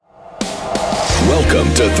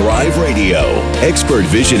Welcome to Thrive Radio, expert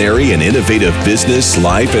visionary and innovative business,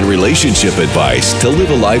 life, and relationship advice to live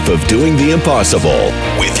a life of doing the impossible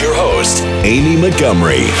with your host, Amy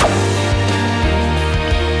Montgomery.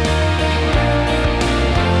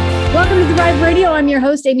 Welcome to Thrive Radio. I'm your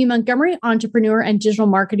host, Amy Montgomery, entrepreneur and digital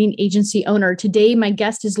marketing agency owner. Today, my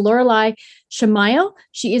guest is Lorelei Shamayo.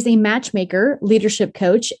 She is a matchmaker, leadership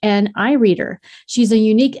coach, and eye reader. She's a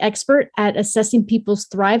unique expert at assessing people's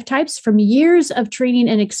thrive types from years of training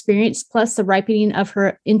and experience, plus the ripening of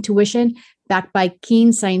her intuition backed by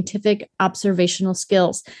keen scientific observational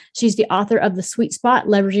skills. She's the author of The Sweet Spot,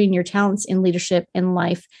 Leveraging Your Talents in Leadership and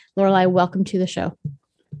Life. Lorelei, welcome to the show.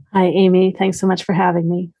 Hi, Amy. Thanks so much for having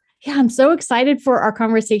me. Yeah, I'm so excited for our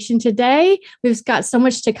conversation today. We've got so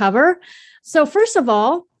much to cover. So first of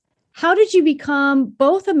all, how did you become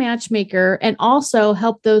both a matchmaker and also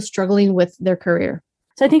help those struggling with their career?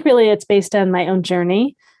 So I think really it's based on my own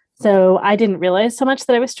journey. So I didn't realize so much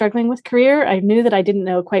that I was struggling with career. I knew that I didn't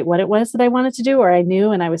know quite what it was that I wanted to do, or I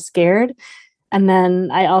knew and I was scared. And then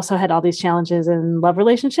I also had all these challenges in love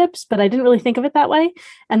relationships, but I didn't really think of it that way.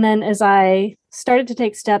 And then as I started to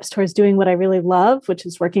take steps towards doing what I really love, which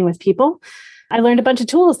is working with people, I learned a bunch of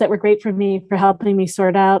tools that were great for me for helping me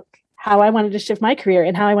sort out how I wanted to shift my career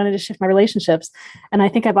and how I wanted to shift my relationships. And I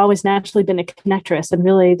think I've always naturally been a connectress, and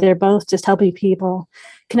really they're both just helping people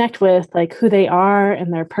connect with like who they are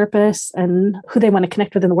and their purpose and who they want to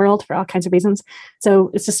connect with in the world for all kinds of reasons. So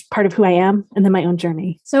it's just part of who I am and then my own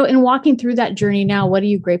journey. So in walking through that journey now, what are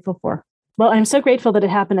you grateful for? Well, I'm so grateful that it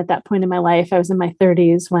happened at that point in my life. I was in my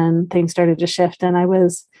 30s when things started to shift, and I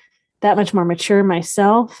was that much more mature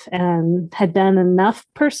myself and had done enough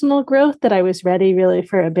personal growth that I was ready really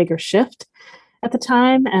for a bigger shift at the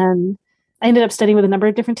time. And I ended up studying with a number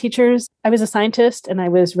of different teachers. I was a scientist and I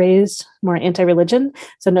was raised more anti-religion,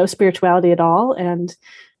 so no spirituality at all. And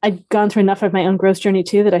I'd gone through enough of my own growth journey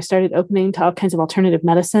too that I started opening to all kinds of alternative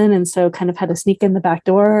medicine, and so kind of had to sneak in the back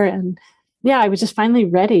door. And yeah, I was just finally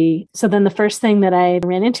ready. So then the first thing that I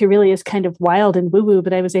ran into really is kind of wild and woo-woo,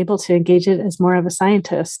 but I was able to engage it as more of a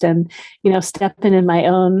scientist and, step in my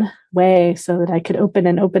own way so that I could open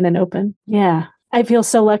and open and open. Yeah. I feel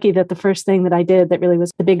so lucky that the first thing that I did that really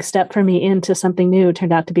was the big step for me into something new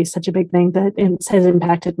turned out to be such a big thing that it has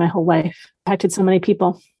impacted my whole life, impacted so many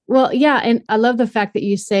people. Well, yeah. And I love the fact that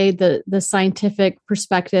you say the scientific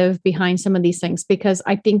perspective behind some of these things, because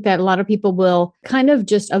I think that a lot of people will kind of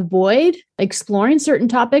just avoid exploring certain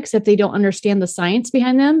topics if they don't understand the science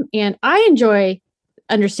behind them. And I enjoy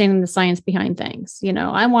understanding the science behind things.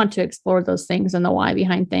 I want to explore those things and the why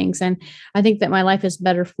behind things. And I think that my life is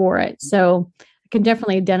better for it. So I can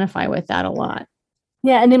definitely identify with that a lot.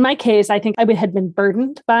 Yeah. And in my case, I think I had been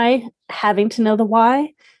burdened by having to know the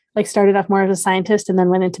why. Like started off more as a scientist and then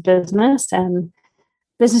went into business, and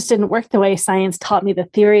business didn't work the way science taught me the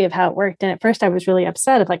theory of how it worked. And at first I was really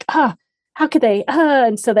upset of like, how could they?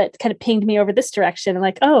 And so that kind of pinged me over this direction and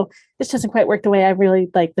like, this doesn't quite work the way I really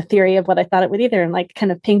like the theory of what I thought it would either. And like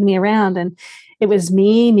kind of pinged me around. And it was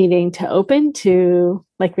me needing to open to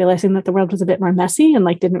like realizing that the world was a bit more messy and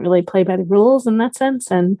like didn't really play by the rules in that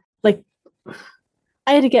sense. And like,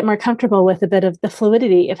 I had to get more comfortable with a bit of the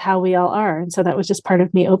fluidity of how we all are. And so that was just part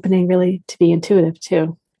of me opening really to be intuitive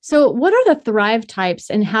too. So what are the thrive types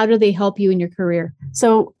and how do they help you in your career?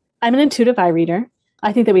 So I'm an intuitive eye reader.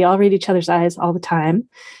 I think that we all read each other's eyes all the time.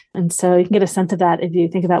 And so you can get a sense of that if you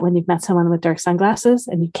think about when you've met someone with dark sunglasses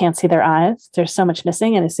and you can't see their eyes, there's so much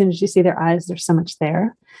missing. And as soon as you see their eyes, there's so much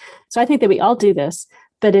there. So I think that we all do this,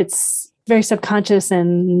 but it's very subconscious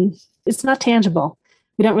and it's not tangible.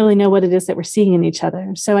 We don't really know what it is that we're seeing in each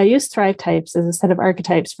other. So I use thrive types as a set of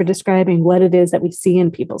archetypes for describing what it is that we see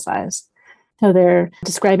in people's eyes. So they're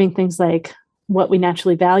describing things like what we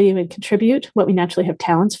naturally value and contribute, what we naturally have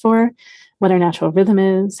talents for, what our natural rhythm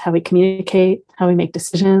is, how we communicate, how we make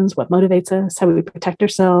decisions, what motivates us, how we protect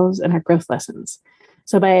ourselves, and our growth lessons.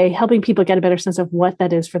 So by helping people get a better sense of what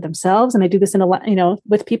that is for themselves, and I do this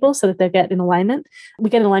with people so that they get in alignment,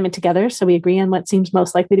 we get in alignment together. So we agree on what seems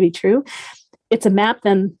most likely to be true. It's a map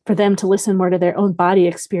then for them to listen more to their own body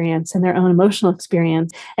experience and their own emotional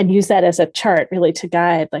experience and use that as a chart really to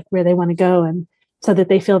guide like where they want to go, and so that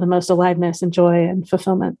they feel the most aliveness and joy and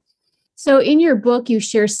fulfillment. So in your book, you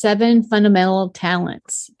share 7 fundamental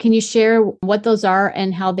talents. Can you share what those are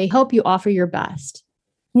and how they help you offer your best?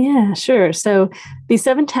 Yeah, sure. So these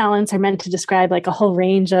 7 talents are meant to describe like a whole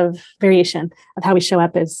range of variation of how we show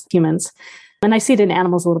up as humans. And I see it in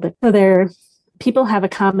animals a little bit. So people have a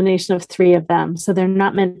combination of 3 of them. So they're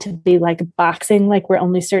not meant to be like boxing, like we're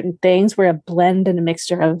only certain things. We're a blend and a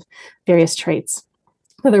mixture of various traits.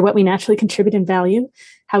 So they're what we naturally contribute and value,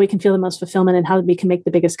 how we can feel the most fulfillment, and how we can make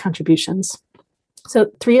the biggest contributions.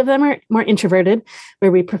 So 3 of them are more introverted,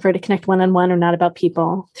 where we prefer to connect one-on-one or not about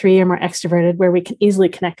people. 3 are more extroverted, where we can easily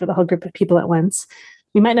connect with a whole group of people at once.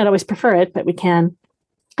 We might not always prefer it, but we can.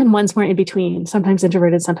 And 1's more in between, sometimes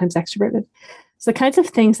introverted, sometimes extroverted. So the kinds of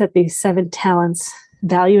things that these 7 talents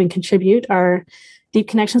value and contribute are deep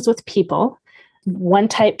connections with people. 1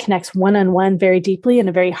 type connects one-on-one very deeply in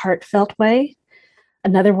a very heartfelt way.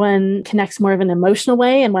 Another one connects more of an emotional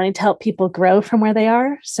way and wanting to help people grow from where they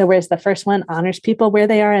are. So whereas the first one honors people where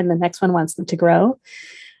they are and the next one wants them to grow.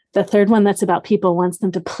 The third one that's about people wants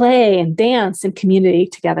them to play and dance in community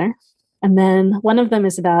together. And then one of them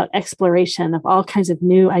is about exploration of all kinds of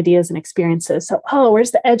new ideas and experiences. So, where's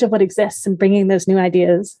the edge of what exists and bringing those new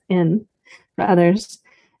ideas in for others.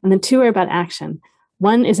 And then 2 are about action.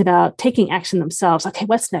 1 is about taking action themselves. Okay,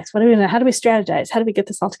 what's next? What do we do? How do we strategize? How do we get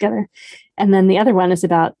this all together? And then the other one is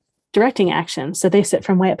about directing action. So they sit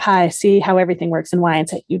from way up high, see how everything works and why, and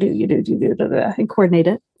say, you do, and coordinate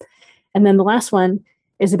it. And then the last one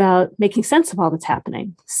is about making sense of all that's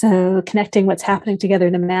happening. So connecting what's happening together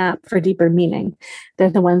in a map for deeper meaning.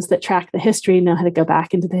 They're the ones that track the history, know how to go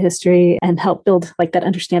back into the history and help build like that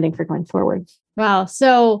understanding for going forward. Wow.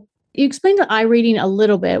 So you explained the eye reading a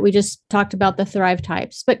little bit. We just talked about the Thrive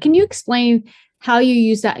types, but can you explain how you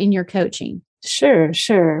use that in your coaching? Sure.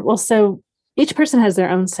 Well, so each person has their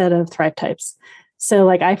own set of Thrive types. So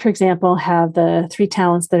like I, for example, have the 3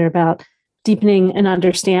 talents that are about deepening and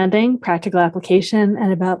understanding, practical application,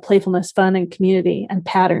 and about playfulness, fun, and community and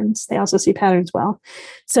patterns. They also see patterns well.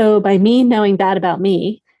 So by me knowing that about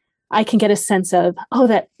me, I can get a sense of,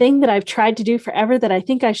 that thing that I've tried to do forever that I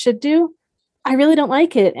think I should do, I really don't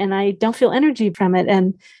like it and I don't feel energy from it.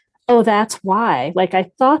 And that's why. Like I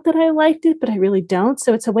thought that I liked it, but I really don't.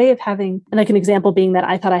 So it's a way of having, like an example being that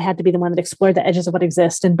I thought I had to be the one that explored the edges of what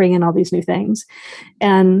exists and bring in all these new things.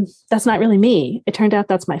 And that's not really me. It turned out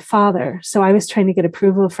that's my father. So I was trying to get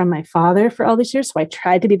approval from my father for all these years. So I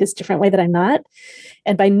tried to be this different way that I'm not.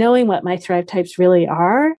 And by knowing what my Thrive types really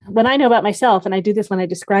are, when I know about myself, and I do this when I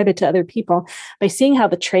describe it to other people, by seeing how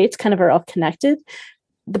the traits kind of are all connected,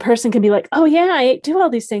 the person can be like, oh yeah, I do all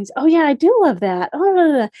these things. Oh yeah, I do love that.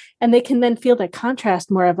 And they can then feel that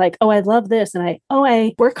contrast more of like, I love this. And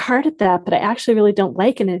I work hard at that, but I actually really don't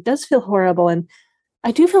like it. And it does feel horrible. And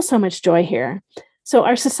I do feel so much joy here. So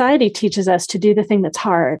our society teaches us to do the thing that's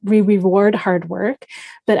hard. We reward hard work,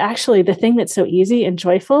 but actually the thing that's so easy and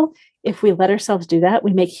joyful, if we let ourselves do that,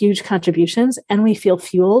 we make huge contributions and we feel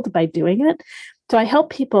fueled by doing it. So I help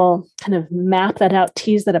people kind of map that out,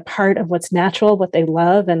 tease that apart of what's natural, what they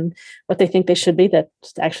love, and what they think they should be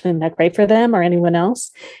that's actually not great for them or anyone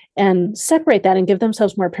else, and separate that and give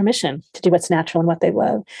themselves more permission to do what's natural and what they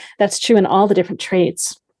love. That's true in all the different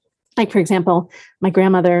traits. Like, for example, my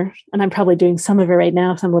grandmother, and I'm probably doing some of it right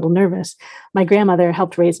now, so I'm a little nervous. My grandmother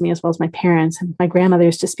helped raise me as well as my parents. And my grandmother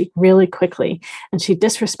used to speak really quickly, and she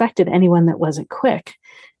disrespected anyone that wasn't quick.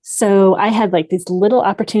 So I had like these little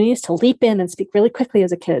opportunities to leap in and speak really quickly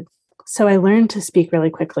as a kid. So I learned to speak really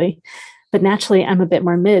quickly, but naturally I'm a bit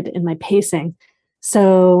more mid in my pacing.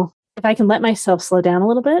 So if I can let myself slow down a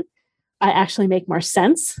little bit, I actually make more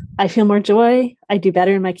sense. I feel more joy. I do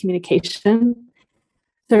better in my communication.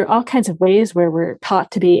 There are all kinds of ways where we're taught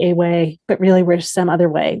to be a way, but really we're some other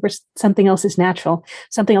way, where something else is natural,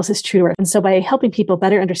 something else is truer. And so by helping people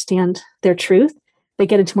better understand their truth, they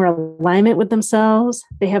get into more alignment with themselves.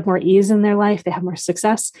 They have more ease in their life. They have more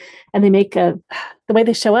success. And they make the way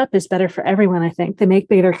they show up is better for everyone, I think. They make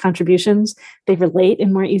bigger contributions. They relate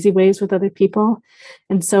in more easy ways with other people.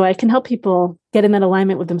 And so I can help people get in that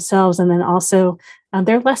alignment with themselves. And then also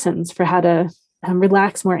their lessons for how to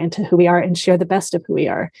relax more into who we are and share the best of who we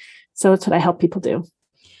are. So that's what I help people do.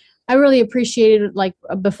 I really appreciated it, like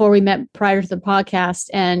before we met prior to the podcast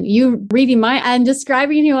and you reading my and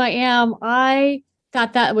describing who I am. I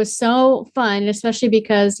thought that was so fun, especially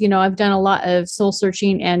because, I've done a lot of soul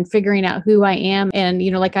searching and figuring out who I am. And,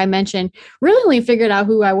 like I mentioned, really only figured out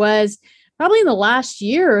who I was probably in the last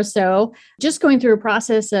year or so, just going through a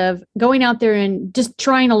process of going out there and just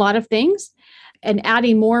trying a lot of things and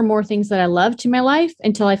adding more and more things that I love to my life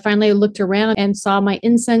until I finally looked around and saw my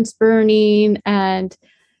incense burning and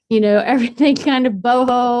everything kind of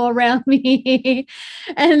boho around me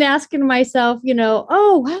and asking myself,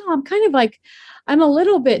 oh, wow, I'm kind of like, I'm a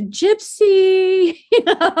little bit gypsy,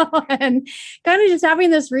 and kind of just having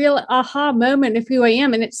this real aha moment of who I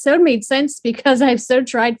am. And it so made sense because I've so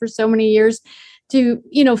tried for so many years to,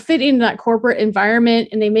 fit into that corporate environment.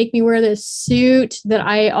 And they make me wear this suit that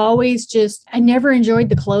I never enjoyed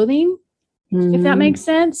the clothing, if that makes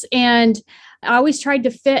sense. And I always tried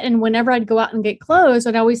to fit. And whenever I'd go out and get clothes,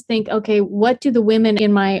 I'd always think, okay, what do the women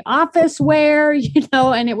in my office wear?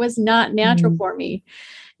 And it was not natural for me.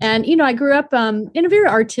 And, I grew up in a very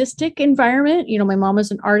artistic environment. My mom was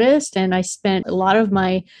an artist, and I spent a lot of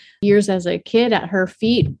my years as a kid at her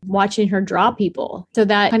feet watching her draw people. So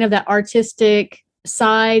that kind of that artistic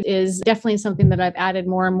side is definitely something that I've added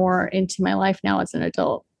more and more into my life now as an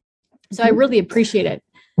adult. So I really appreciate it.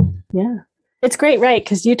 Yeah. It's great, right?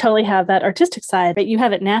 Because you totally have that artistic side, but you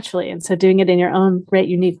have it naturally. And so doing it in your own great,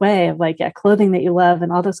 unique way of clothing that you love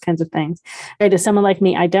and all those kinds of things. Right? To someone like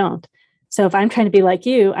me, I don't. So if I'm trying to be like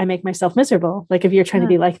you, I make myself miserable. Like if you're trying to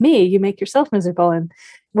be like me, you make yourself miserable. And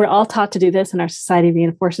we're all taught to do this, and our society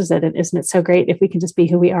reinforces it. And isn't it so great if we can just be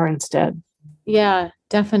who we are instead? Yeah,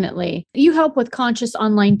 definitely. You help with conscious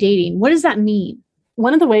online dating. What does that mean?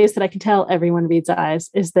 One of the ways that I can tell everyone reads eyes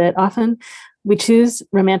is that often we choose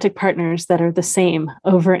romantic partners that are the same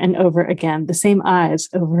over and over again, the same eyes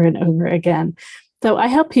over and over again. So I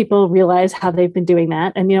help people realize how they've been doing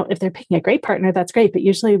that. And, if they're picking a great partner, that's great. But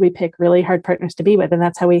usually we pick really hard partners to be with. And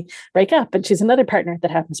that's how we break up and choose another partner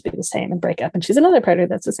that happens to be the same, and break up and choose another partner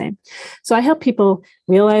that's the same. So I help people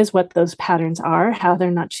realize what those patterns are, how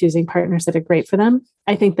they're not choosing partners that are great for them.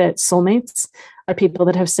 I think that soulmates are people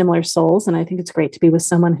that have similar souls. And I think it's great to be with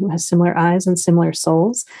someone who has similar eyes and similar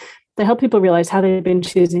souls. To help people realize how they've been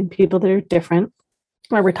choosing people that are different,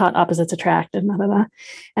 where we're taught opposites attract and blah, blah, blah.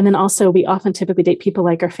 And then also we often typically date people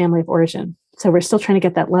like our family of origin. So we're still trying to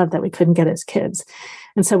get that love that we couldn't get as kids.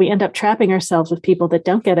 And so we end up trapping ourselves with people that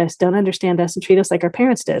don't get us, don't understand us, and treat us like our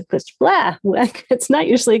parents did, which it's not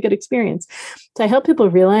usually a good experience. So I help people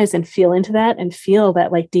realize and feel into that, and feel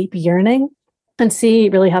that deep yearning, and see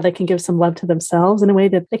really how they can give some love to themselves in a way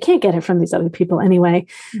that they can't get it from these other people anyway,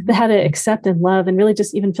 but how to accept and love, and really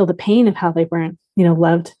just even feel the pain of how they weren't,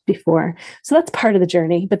 loved before. So that's part of the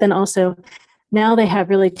journey. But then also now they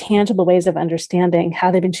have really tangible ways of understanding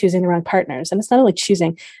how they've been choosing the wrong partners. And it's not only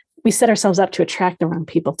choosing, we set ourselves up to attract the wrong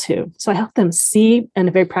people too. So I help them see in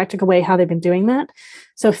a very practical way how they've been doing that.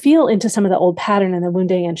 So feel into some of the old pattern and the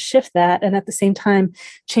wounding and shift that. And at the same time,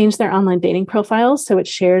 change their online dating profiles so it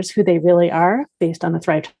shares who they really are based on the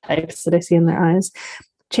thrive types that I see in their eyes.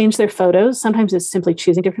 Change their photos. Sometimes it's simply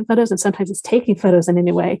choosing different photos, and sometimes it's taking photos in a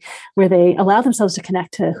new way where they allow themselves to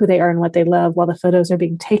connect to who they are and what they love while the photos are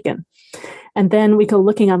being taken. And then we go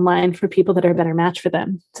looking online for people that are a better match for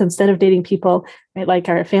them. So instead of dating people like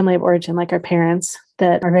our family of origin, like our parents,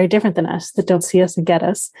 that are very different than us, that don't see us and get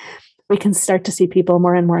us, we can start to see people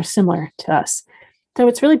more and more similar to us. So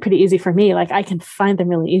it's really pretty easy for me. I can find them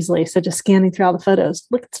really easily. So just scanning through all the photos,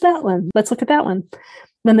 look at that one. Let's look at that one.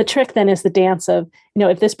 Then the trick then is the dance of,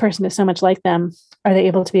 if this person is so much like them, are they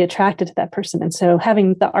able to be attracted to that person? And so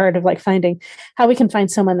having the art of finding how we can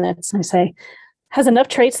find someone that's, I say, has enough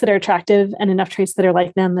traits that are attractive and enough traits that are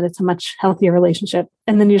like them, that it's a much healthier relationship.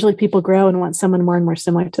 And then usually people grow and want someone more and more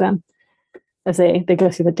similar to them as they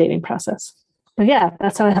go through the dating process. But yeah,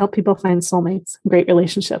 that's how I help people find soulmates, great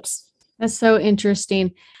relationships. That's so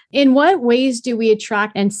interesting. In what ways do we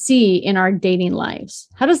attract and see in our dating lives?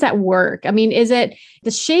 How does that work? I mean, is it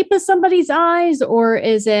the shape of somebody's eyes, or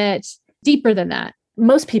is it deeper than that?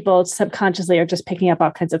 Most people subconsciously are just picking up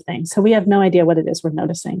all kinds of things. So we have no idea what it is we're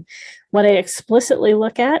noticing. What I explicitly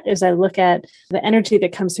look at is I look at the energy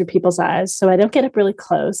that comes through people's eyes. So I don't get up really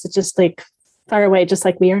close. It's just far away, just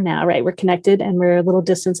like we are now, right? We're connected and we're a little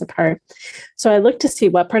distance apart. So I look to see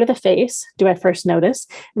what part of the face do I first notice.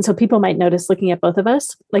 And so people might notice looking at both of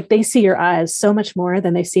us, they see your eyes so much more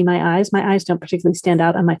than they see my eyes. My eyes don't particularly stand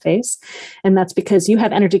out on my face. And that's because you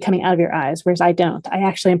have energy coming out of your eyes, whereas I don't. I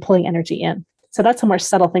actually am pulling energy in. So that's a more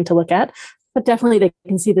subtle thing to look at. But definitely they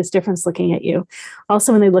can see this difference looking at you.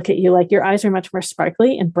 Also, when they look at you, your eyes are much more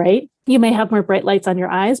sparkly and bright. You may have more bright lights on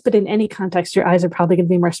your eyes, but in any context, your eyes are probably going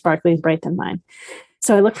to be more sparkly and bright than mine.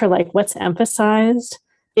 So I look for what's emphasized.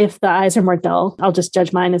 If the eyes are more dull, I'll just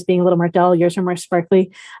judge mine as being a little more dull. Yours are more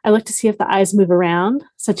sparkly. I look to see if the eyes move around.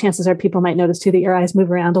 So chances are people might notice too that your eyes move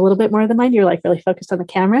around a little bit more than mine. You're really focused on the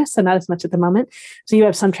camera, so not as much at the moment. So you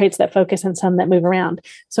have some traits that focus and some that move around.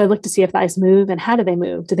 So I look to see if the eyes move, and how do they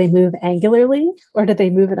move? Do they move angularly, or do they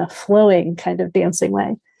move in a flowing kind of dancing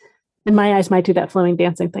way? And my eyes might do that flowing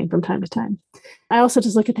dancing thing from time to time. I also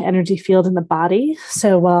just look at the energy field in the body.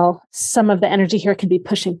 So while some of the energy here can be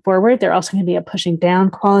pushing forward, there also can be a pushing down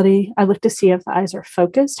quality. I look to see if the eyes are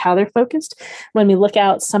focused, how they're focused. When we look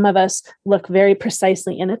out, some of us look very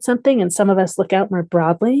precisely in at something, and some of us look out more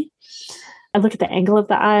broadly. I look at the angle of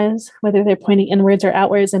the eyes, whether they're pointing inwards or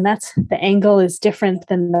outwards, and that's the angle is different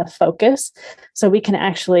than the focus. So we can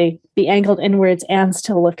actually be angled inwards and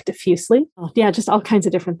still look diffusely. Yeah, just all kinds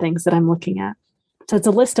of different things that I'm looking at. So it's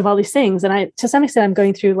a list of all these things. And to some extent, I'm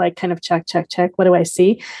going through like kind of check, check, check. What do I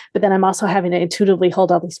see? But then I'm also having to intuitively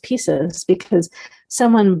hold all these pieces because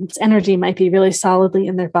someone's energy might be really solidly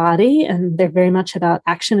in their body and they're very much about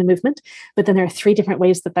action and movement. But then there are 3 different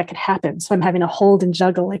ways that could happen. So I'm having to hold and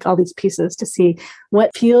juggle like all these pieces to see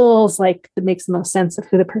what feels like that makes the most sense of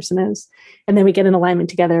who the person is. And then we get in alignment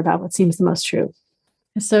together about what seems the most true.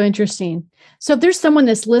 It's so interesting. So if there's someone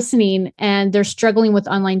that's listening and they're struggling with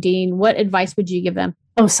online dating, what advice would you give them?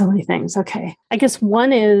 Oh, so many things. Okay. I guess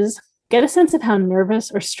one is get a sense of how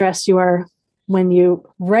nervous or stressed you are when you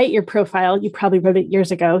write your profile. You probably wrote it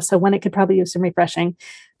years ago, so one, it could probably use some refreshing.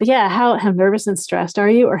 But yeah, how nervous and stressed are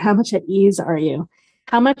you, or how much at ease are you?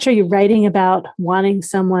 How much are you writing about wanting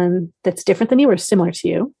someone that's different than you or similar to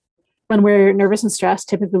you? When we're nervous and stressed,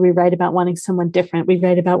 typically we write about wanting someone different. We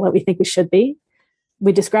write about what we think we should be.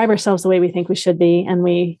 We describe ourselves the way we think we should be, and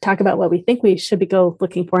we talk about what we think we should be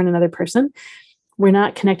looking for in another person. We're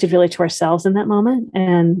not connected really to ourselves in that moment.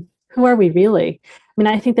 And who are we really? I mean,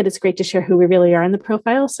 I think that it's great to share who we really are in the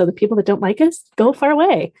profile. So the people that don't like us, go far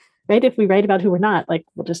away, right? If we write about who we're not, like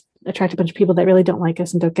we'll just attract a bunch of people that really don't like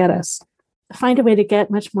us and don't get us. Find a way to get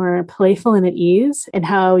much more playful and at ease in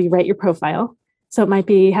how you write your profile. So it might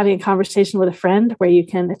be having a conversation with a friend where you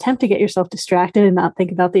can attempt to get yourself distracted and not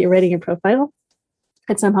think about that you're writing your profile.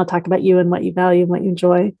 And somehow talk about you and what you value and what you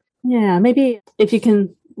enjoy. Yeah, maybe if you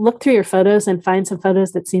can look through your photos and find some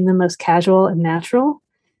photos that seem the most casual and natural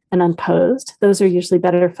and unposed, those are usually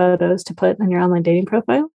better photos to put on your online dating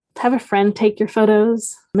profile. Have a friend take your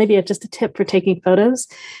photos. Maybe just a tip for taking photos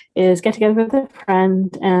is get together with a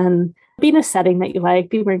friend and be in a setting that you like,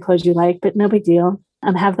 be wearing clothes you like, but no big deal.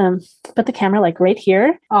 And have them put the camera like right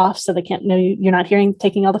here off so they can't know you're not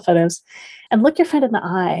taking all the photos. And look your friend in the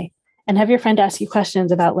eye. And have your friend ask you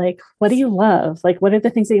questions about like, what do you love? Like, what are the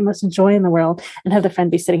things that you most enjoy in the world? And have the friend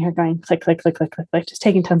be sitting here going, click, click, click, click, click, click, just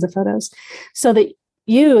taking tons of photos. So that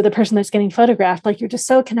you, the person that's getting photographed, like you're just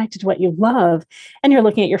so connected to what you love. And you're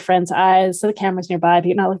looking at your friend's eyes. So the camera's nearby, but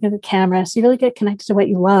you're not looking at the camera. So you really get connected to what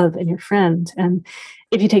you love and your friend. And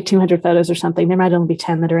if you take 200 photos or something, there might only be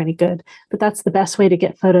 10 that are any good. But that's the best way to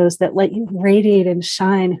get photos that let you radiate and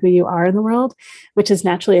shine who you are in the world, which is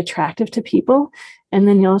naturally attractive to people. And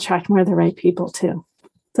then you'll attract more of the right people too.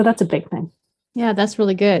 So that's a big thing. Yeah, that's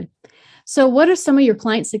really good. So what are some of your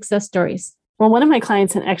client success stories? Well, one of my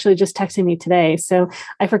clients actually just texted me today. So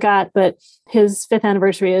I forgot, but his 5th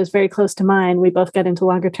anniversary is very close to mine. We both got into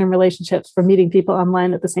longer term relationships from meeting people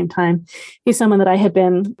online at the same time. He's someone that I had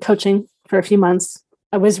been coaching for a few months.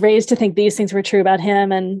 I was raised to think these things were true about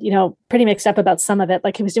him and, pretty mixed up about some of it.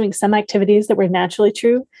 Like he was doing some activities that were naturally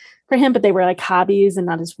true for him, but they were like hobbies and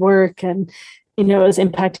not his work. And, it was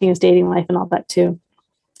impacting his dating life and all that too.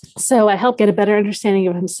 So I helped get a better understanding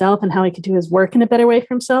of himself and how he could do his work in a better way for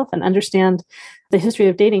himself and understand the history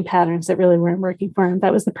of dating patterns that really weren't working for him.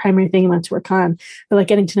 That was the primary thing he wanted to work on. But like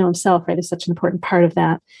getting to know himself, right, is such an important part of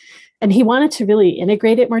that. And he wanted to really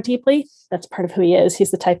integrate it more deeply. That's part of who he is. He's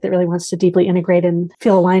the type that really wants to deeply integrate and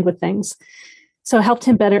feel aligned with things. So I helped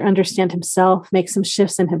him better understand himself, make some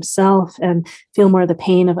shifts in himself, and feel more of the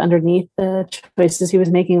pain of underneath the choices he was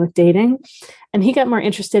making with dating. And he got more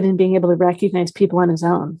interested in being able to recognize people on his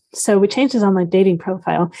own. So we changed his online dating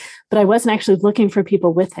profile, but I wasn't actually looking for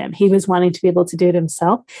people with him. He was wanting to be able to do it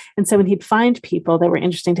himself. And so when he'd find people that were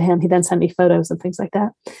interesting to him, he'd then send me photos and things like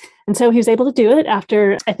that. And so he was able to do it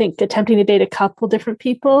after, I think, attempting to date a couple different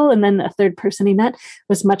people. And then a third person he met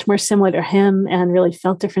was much more similar to him and really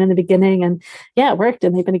felt different in the beginning. And yeah, it worked.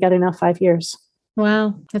 And they've been together now 5 years.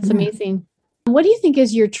 Wow, that's amazing. What do you think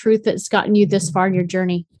is your truth that's gotten you this far in your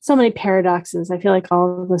journey? So many paradoxes. I feel like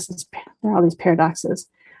all of this there are all these paradoxes.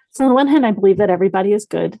 So on the one hand, I believe that everybody is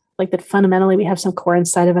good, like that fundamentally we have some core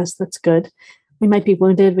inside of us that's good. We might be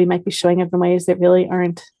wounded. We might be showing up in ways that really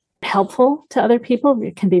aren't helpful to other people.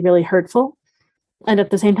 It can be really hurtful. And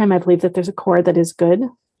at the same time, I believe that there's a core that is good.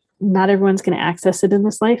 Not everyone's going to access it in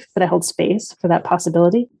this life, but I hold space for that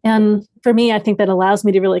possibility. And for me, I think that allows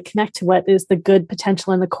me to really connect to what is the good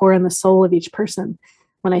potential in the core and the soul of each person.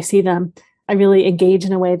 When I see them, I really engage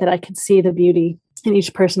in a way that I can see the beauty in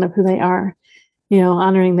each person of who they are,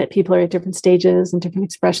 honoring that people are at different stages and different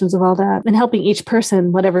expressions of all that, and helping each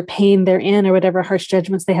person, whatever pain they're in or whatever harsh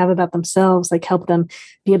judgments they have about themselves, like help them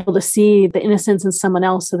be able to see the innocence in someone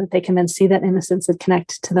else so that they can then see that innocence and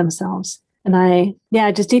connect to themselves. And I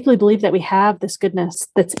just deeply believe that we have this goodness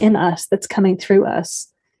that's in us, that's coming through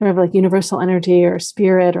us. We have like universal energy or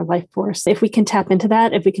spirit or life force. If we can tap into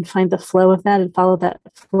that, if we can find the flow of that and follow that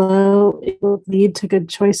flow, it will lead to good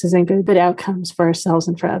choices and good outcomes for ourselves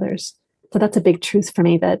and for others. So that's a big truth for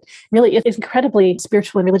me that really is incredibly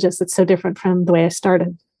spiritual and religious. It's so different from the way I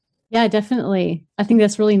started. Yeah, definitely. I think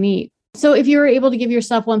that's really neat. So if you were able to give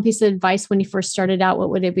yourself one piece of advice when you first started out, what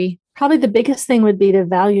would it be? Probably the biggest thing would be to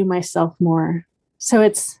value myself more. So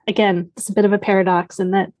it's a bit of a paradox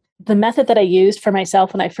in that the method that I used for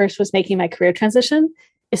myself when I first was making my career transition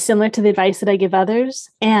is similar to the advice that I give others.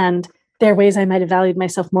 And there are ways I might have valued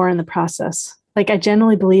myself more in the process. Like, I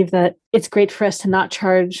generally believe that it's great for us to not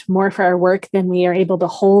charge more for our work than we are able to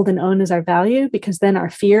hold and own as our value, because then our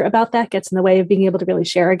fear about that gets in the way of being able to really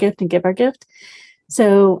share our gift and give our gift.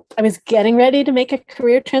 So I was getting ready to make a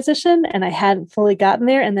career transition and I hadn't fully gotten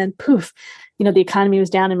there. And then poof, the economy was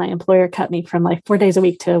down and my employer cut me from like 4 days a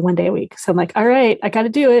week to 1 day a week. So I'm like, all right, I got to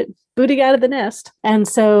do it. Booty out of the nest. And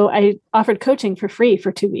so I offered coaching for free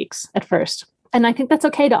for 2 weeks at first. And I think that's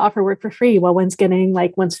okay to offer work for free while one's getting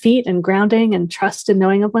like one's feet and grounding and trust and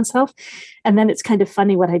knowing of oneself. And then it's kind of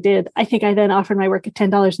funny what I did. I think I then offered my work at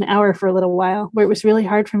 $10 an hour for a little while, where it was really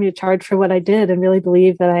hard for me to charge for what I did and really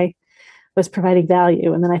believe that I was providing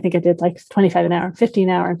value. And then I think I did like 25 an hour, 50 an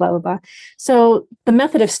hour, and blah, blah, blah. So the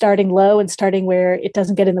method of starting low and starting where it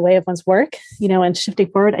doesn't get in the way of one's work, and shifting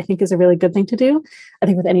forward, I think is a really good thing to do. I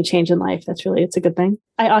think with any change in life, it's a good thing.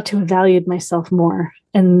 I ought to have valued myself more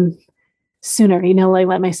and sooner, like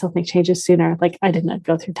let myself make changes sooner. Like I did not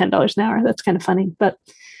go through $10 an hour. That's kind of funny, but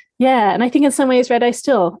yeah. And I think in some ways, right, I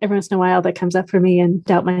still, every once in a while that comes up for me and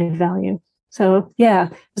doubt my value. So yeah,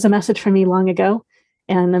 it was a message for me long ago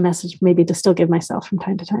and a message maybe to still give myself from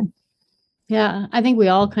time to time. Yeah, I think we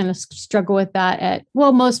all kind of struggle with that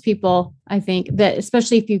most people, I think that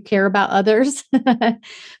especially if you care about others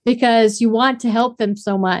because you want to help them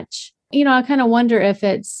so much. I kind of wonder if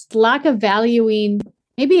it's lack of valuing,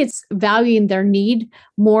 maybe it's valuing their need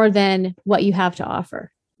more than what you have to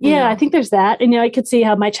offer. Yeah, I think there's that. And, I could see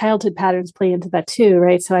how my childhood patterns play into that too,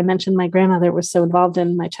 right? So I mentioned my grandmother was so involved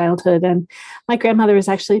in my childhood, and my grandmother was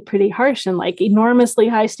actually pretty harsh and like enormously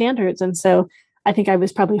high standards. And so I think I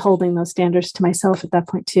was probably holding those standards to myself at that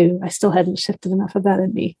point too. I still hadn't shifted enough of that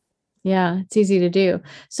in me. Yeah, it's easy to do.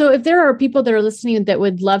 So if there are people that are listening that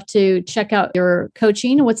would love to check out your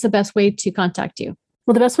coaching, what's the best way to contact you?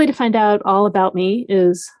 Well, the best way to find out all about me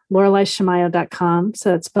is LorelaiShamayo.com.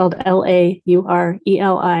 So it's spelled Laureli. You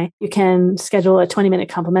can schedule a 20-minute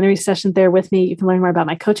complimentary session there with me. You can learn more about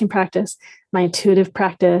my coaching practice, my intuitive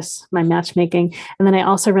practice, my matchmaking. And then I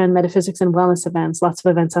also run metaphysics and wellness events, lots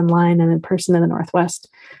of events online and in person in the Northwest.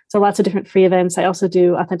 So lots of different free events. I also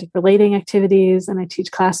do authentic relating activities, and I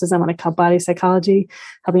teach classes on what I call body psychology,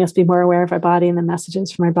 helping us be more aware of our body and the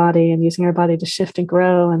messages from our body and using our body to shift and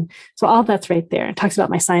grow. And so all that's right there. It talks about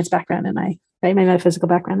my science background and my metaphysical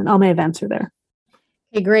background, and all my events are there.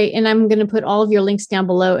 Okay, great. And I'm going to put all of your links down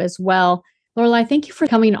below as well. Lorelai, thank you for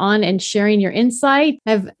coming on and sharing your insight.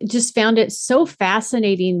 I've just found it so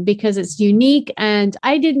fascinating because it's unique and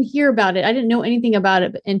I didn't hear about it. I didn't know anything about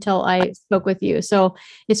it until I spoke with you. So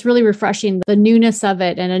it's really refreshing, the newness of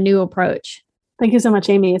it and a new approach. Thank you so much,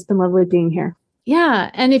 Amy. It's been lovely being here. Yeah.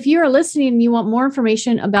 And if you are listening and you want more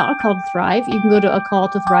information about A Call to Thrive, you can go to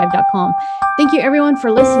acalltothrive.com. Thank you, everyone,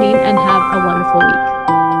 for listening and have a wonderful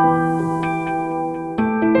week.